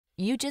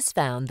You just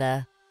found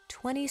the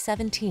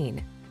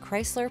 2017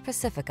 Chrysler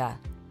Pacifica.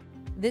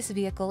 This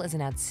vehicle is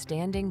an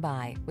outstanding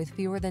buy with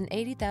fewer than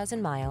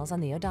 80,000 miles on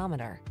the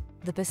odometer.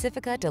 The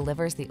Pacifica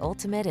delivers the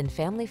ultimate in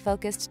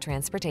family-focused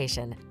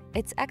transportation.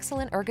 Its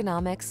excellent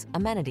ergonomics,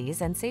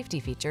 amenities, and safety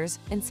features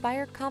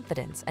inspire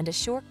confidence and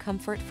assure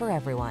comfort for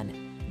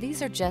everyone.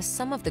 These are just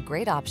some of the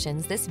great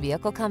options this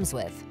vehicle comes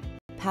with: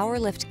 power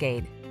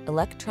liftgate,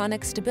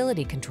 electronic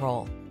stability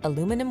control,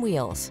 aluminum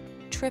wheels,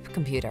 trip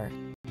computer,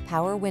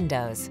 power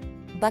windows,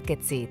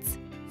 bucket seats,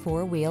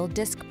 four-wheel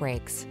disc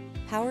brakes,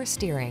 power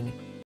steering.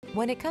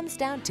 When it comes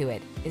down to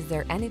it, is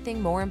there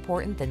anything more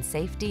important than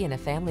safety in a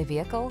family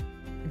vehicle?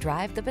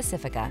 Drive the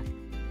Pacifica.